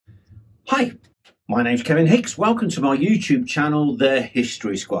Hi, my name's Kevin Hicks. Welcome to my YouTube channel, The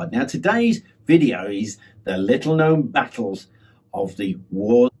History Squad. Now today's video is the little known battles of the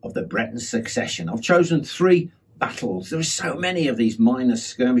War of the Breton Succession. I've chosen 3 battles. There are so many of these minor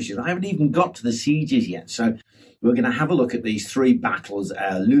skirmishes. I haven't even got to the sieges yet. So we're going to have a look at these 3 battles,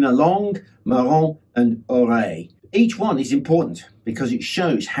 Lunalonge, Mauron and Auray. Each one is important because it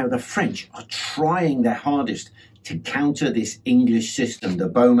shows how the French are trying their hardest to counter this English system, the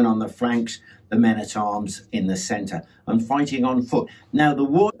bowmen on the flanks, the men-at-arms in the centre, and fighting on foot. Now, the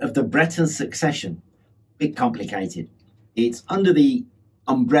War of the Breton Succession, a bit complicated. It's under the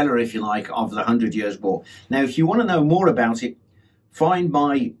umbrella, if you like, of the 100 Years' War. Now, if you want to know more about it, find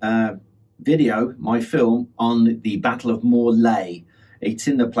my video, my film, on the Battle of Morlaix. It's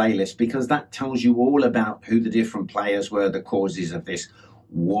in the playlist because that tells you all about who the different players were, the causes of this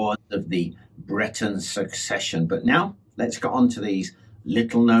War of the Breton Succession. But now, let's get on to these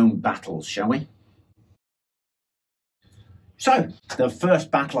little-known battles, shall we? So, the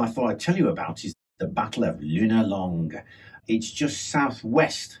first battle I thought I'd tell you about is the Battle of Lunalonge. It's just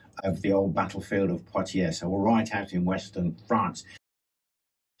southwest of the old battlefield of Poitiers, so we're right out in western France.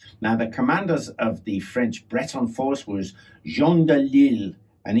 Now, the commanders of the French Breton force was Jean de Lille,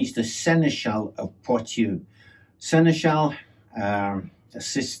 and he's the Seneschal of Poitou. Seneschal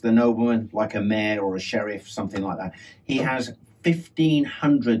assists the nobleman like a mayor or a sheriff, something like that. He has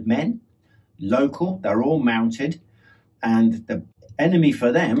 1,500 men, local, they're all mounted, and the enemy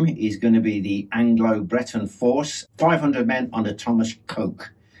for them is going to be the Anglo-Breton force, 500 men under Thomas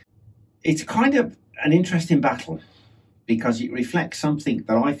Coke. It's kind of an interesting battle because it reflects something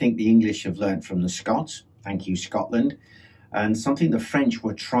that I think the English have learnt from the Scots, thank you Scotland, and something the French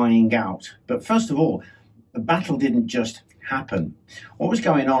were trying out. But first of all, the battle didn't just happen. What was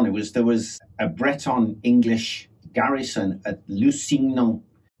going on, there was a Breton English garrison at Lusignan,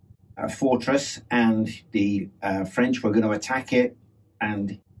 a fortress, and the French were going to attack it,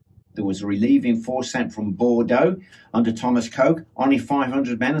 and there was a relieving force sent from Bordeaux under Thomas Coke, only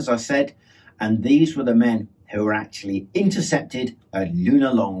 500 men, as I said, and these were the men who were actually intercepted at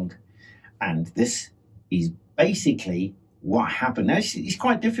Lunalonge. And this is basically what happened. Now, it's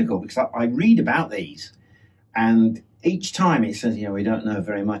quite difficult because I read about these, and each time it says, we don't know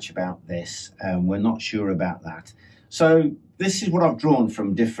very much about this, we're not sure about that. So this is what I've drawn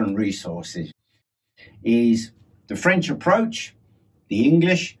from different resources, is the French approach, the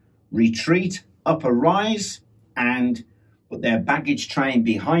English retreat up a rise and put their baggage train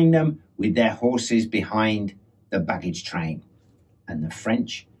behind them with their horses behind the baggage train. And the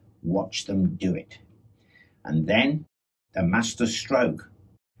French watch them do it. And then the master stroke,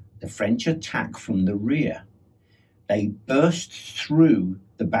 the French attack from the rear. They burst through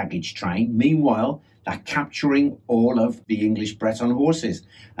the baggage train. Meanwhile, they're capturing all of the English Breton horses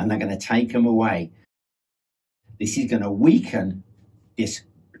and they're going to take them away. This is going to weaken this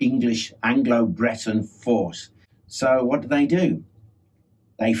English Anglo-Breton force. So what do?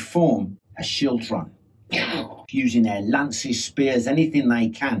 They form a schildron, using their lances, spears, anything they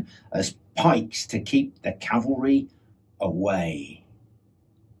can as pikes to keep the cavalry away.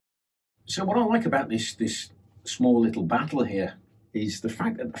 So what I like about this small little battle here is the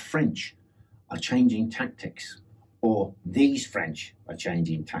fact that the French are changing tactics, or these French are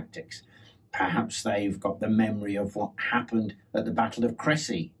changing tactics. Perhaps they've got the memory of what happened at the Battle of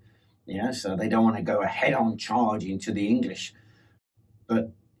Crécy, so they don't want to go a head-on charge into the English,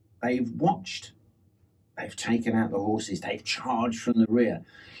 but they've watched. They've taken out the horses, they've charged from the rear.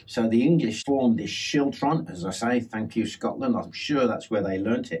 So the English formed this schildron, as I say, thank you Scotland, I'm sure that's where they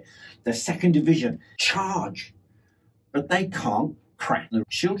learnt it. The 2nd Division charge, but they can't crack the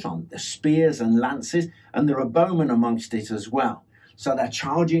schildron, the spears and lances, and there are bowmen amongst it as well. So they're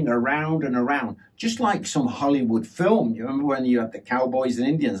charging around and around, just like some Hollywood film. You remember when you had the cowboys and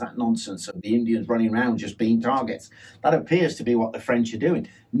Indians, that nonsense of the Indians running around just being targets? That appears to be what the French are doing.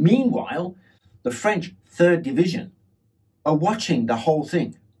 Meanwhile, the French 3rd Division are watching the whole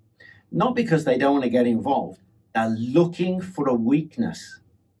thing. Not because they don't want to get involved, they're looking for a weakness.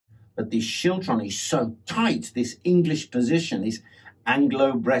 But this schildron is so tight, this English position, this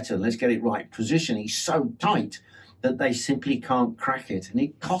Anglo-Breton, let's get it right, position is so tight that they simply can't crack it. And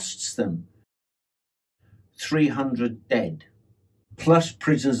it costs them 300 dead, plus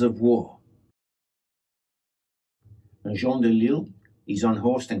prisoners of war. And Jean de Lille is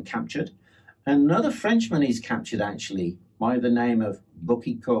unhorsed and captured. Another Frenchman is captured, actually, by the name of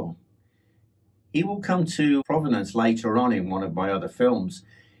Boucicaut. He will come to prominence later on in one of my other films.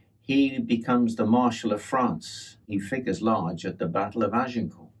 He becomes the Marshal of France. He figures large at the Battle of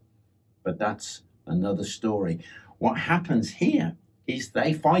Agincourt. But that's another story. What happens here is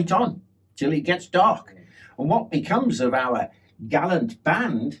they fight on. till it gets dark. And what becomes of our gallant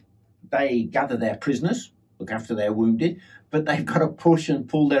band? They gather their prisoners, look after their wounded, but they've got to push and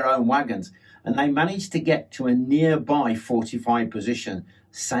pull their own wagons. And they manage to get to a nearby fortified position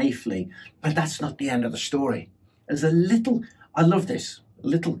safely. But that's not the end of the story. There's a little, I love this,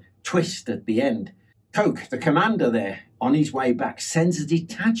 little twist at the end. Coke, the commander there, on his way back, sends a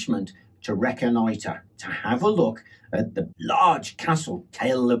detachment to reconnoitre, to have a look at the large castle,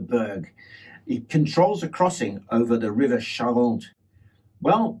 Taille-le-Berg. It controls a crossing over the river Charente.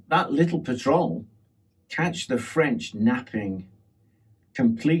 Well, that little patrol catch the French napping,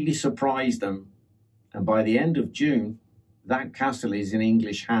 completely surprise them, and by the end of June, that castle is in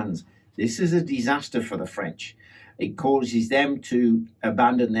English hands. This is a disaster for the French. It causes them to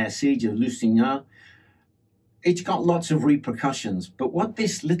abandon their siege of Lusignan. It's got lots of repercussions, but what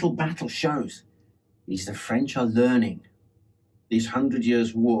this little battle shows is the French are learning. This 100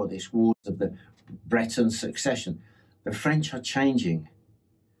 Years' War, this war of the Breton Succession, the French are changing.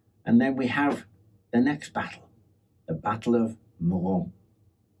 And then we have the next battle, the Battle of Mauron.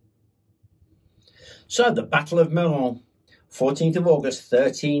 So the Battle of Mauron, 14th of August,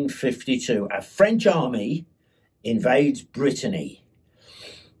 1352. A French army invades Brittany.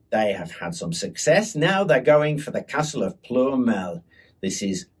 They have had some success. Now they're going for the castle of Ploermel. This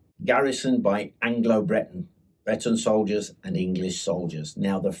is garrisoned by Anglo-Breton, Breton soldiers and English soldiers.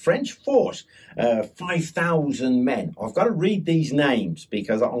 Now the French force, 5,000 men. I've got to read these names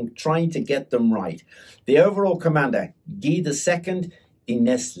because I'm trying to get them right. The overall commander, Guy II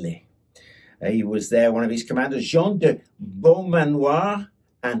Inesle. He was there, one of his commanders, Jean de Beaumanoir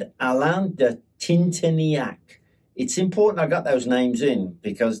and Alain de Tinteniac. It's important I got those names in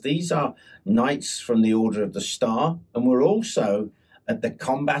because these are knights from the Order of the Star, and we're also at the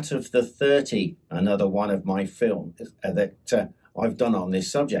Combat of the 30, another one of my films that I've done on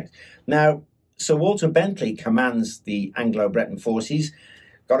this subject. Now, Sir Walter Bentley commands the Anglo-Breton forces,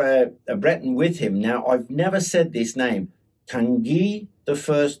 got a Breton with him. Now, I've never said this name, Tanguy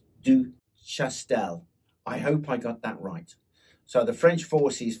I du Chastel. I hope I got that right. So the French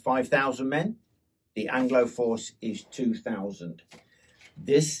force is 5,000 men. The Anglo force is 2,000.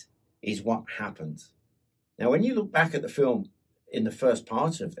 This is what happens. Now, when you look back at the film in the first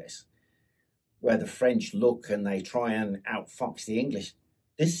part of this, where the French look and they try and outfox the English,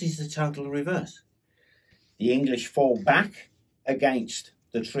 this is the total reverse. The English fall back against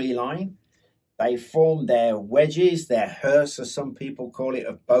the tree line. They form their wedges, their hearse, as some people call it,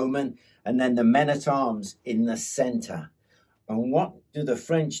 of bowmen, and then the men-at-arms in the centre. And what do the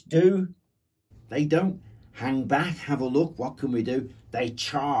French do? They don't hang back, have a look, what can we do? They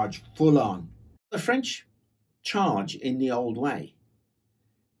charge full on. The French charge in the old way.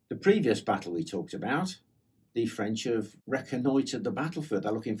 The previous battle we talked about, the French have reconnoitred the battlefield.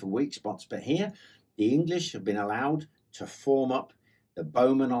 They're looking for weak spots. But here, the English have been allowed to form up, the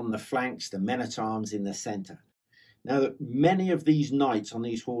bowmen on the flanks, the men-at-arms in the centre. Now, many of these knights on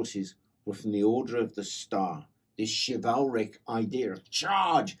these horses were from the Order of the Star, this chivalric idea of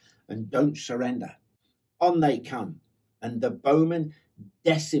charge and don't surrender. On they come, and the bowmen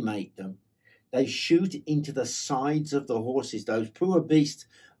decimate them. They shoot into the sides of the horses. Those poor beasts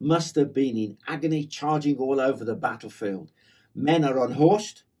must have been in agony, charging all over the battlefield. Men are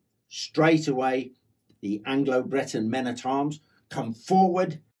unhorsed. Straight away, the Anglo-Breton men-at-arms come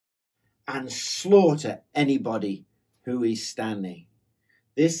forward and slaughter anybody who is standing.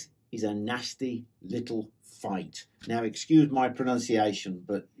 This is a nasty little fight. Now, excuse my pronunciation,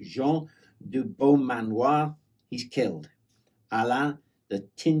 but Jean de Beaumanoir, he's killed. Alain de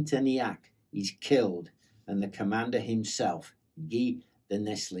Tinteniac, he's killed. And the commander himself, Guy de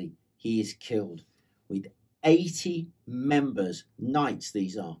Nesle, he is killed. With 80 members, knights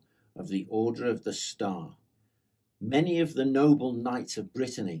these are, of the Order of the Star. Many of the noble knights of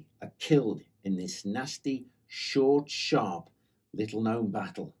Brittany are killed in this nasty, short, sharp, little-known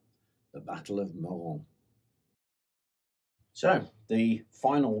battle, the Battle of Mauron. So, the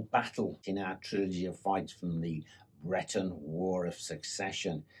final battle in our trilogy of fights from the Breton War of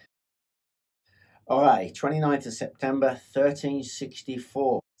Succession. Auray, 29th of September,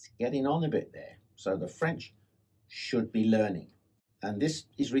 1364. It's getting on a bit there. So the French should be learning. And this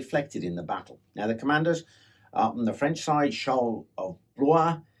is reflected in the battle. Now, the commanders on the French side, Charles of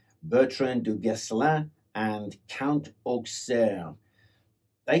Blois, Bertrand du Guesclin, and Count Auxerre.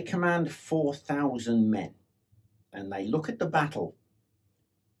 They command 4,000 men. And they look at the battle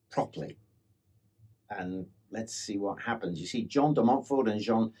properly. And let's see what happens. You see, John de Montfort and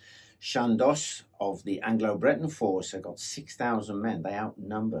Jean Chandos of the Anglo-Breton force have got 6,000 men. They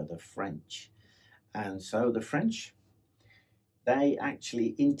outnumber the French. And so the French, they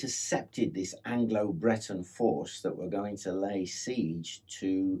actually intercepted this Anglo-Breton force that were going to lay siege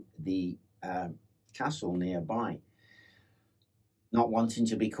to the castle nearby. Not wanting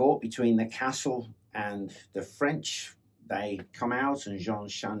to be caught between the castle and the French, they come out, and Jean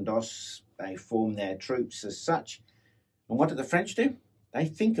Chandos, they form their troops as such. And what do the French do? They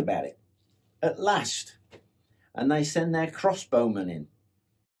think about it at last, and they send their crossbowmen in.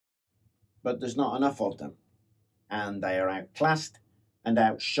 But there's not enough of them, and they are outclassed and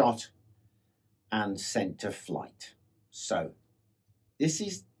outshot and sent to flight. So this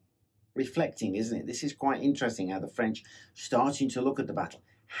is reflecting, isn't it? This is quite interesting how the French starting to look at the battle.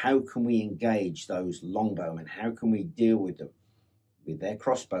 How can we engage those longbowmen? How can we deal with them with their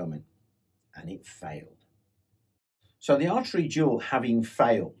crossbowmen? And it failed. So the archery duel having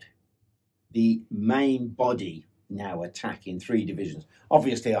failed, the main body now attack in 3 divisions.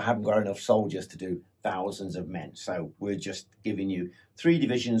 Obviously, I haven't got enough soldiers to do thousands of men, so we're just giving you 3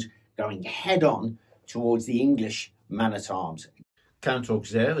 divisions going head on towards the English man-at-arms. Count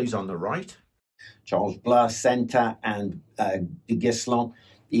Auxerre is on the right, Charles Blas centre, and de Guesclin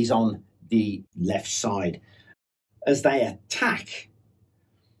is on the left side. As they attack,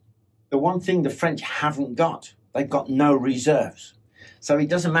 the one thing the French haven't got, they've got no reserves. So it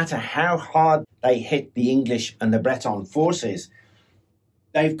doesn't matter how hard they hit the English and the Breton forces,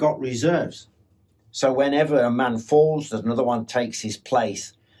 they've got reserves. So whenever a man falls, another one takes his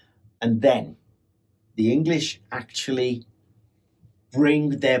place. And then the English actually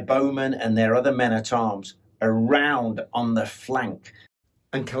bring their bowmen and their other men-at-arms around on the flank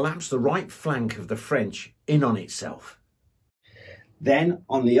and collapse the right flank of the French in on itself. Then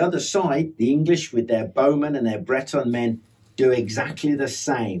on the other side, the English with their bowmen and their Breton men do exactly the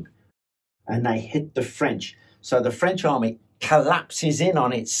same, and they hit the French. So the French army collapses in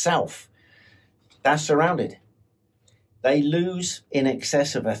on itself. They're surrounded. They lose in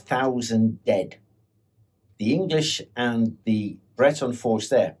excess of 1,000 dead. The English and the Breton force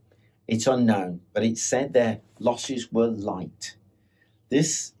there, it's unknown, but it's said their losses were light.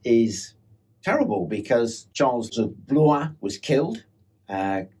 This is terrible because Charles of Blois was killed,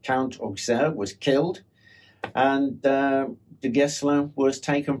 Count Auxerre was killed, and de Guesclin was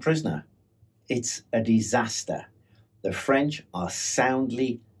taken prisoner. It's a disaster. The French are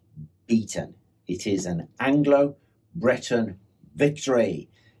soundly beaten. It is an Anglo-Breton victory.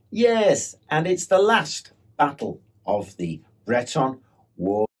 Yes, and it's the last battle of the Breton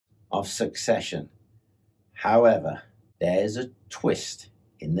War of Succession. However, there's a twist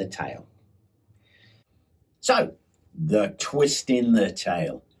in the tale. So, the twist in the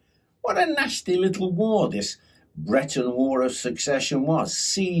tale. What a nasty little war this Breton War of Succession was.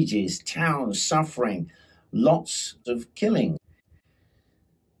 Sieges, towns suffering, lots of killing.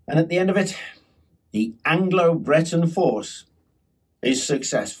 And at the end of it, the Anglo-Breton force is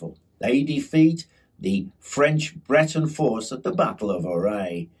successful. They defeat the French-Breton force at the Battle of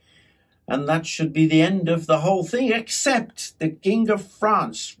Auray. And that should be the end of the whole thing, except the King of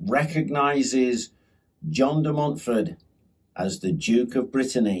France recognises John de Montfort as the Duke of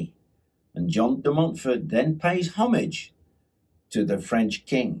Brittany. And John de Montfort then pays homage to the French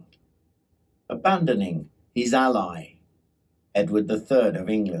king, abandoning his ally, Edward III of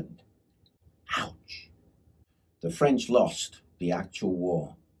England. Ouch! The French lost the actual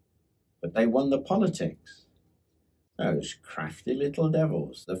war, but they won the politics. Those crafty little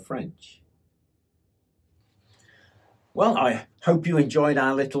devils, the French. Well, I hope you enjoyed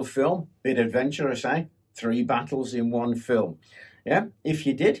our little film. Bit adventurous, eh? 3 battles in 1 film. Yeah, if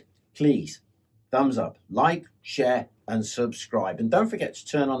you did, please, thumbs up, like, share, and subscribe. And don't forget to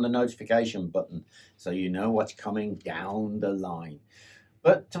turn on the notification button so you know what's coming down the line.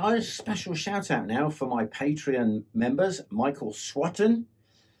 But a special shout out now for my Patreon members, Michael Swatton,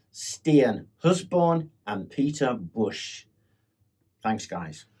 Stian Husborn, and Peter Bush. Thanks,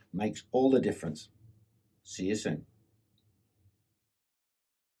 guys. Makes all the difference. See you soon.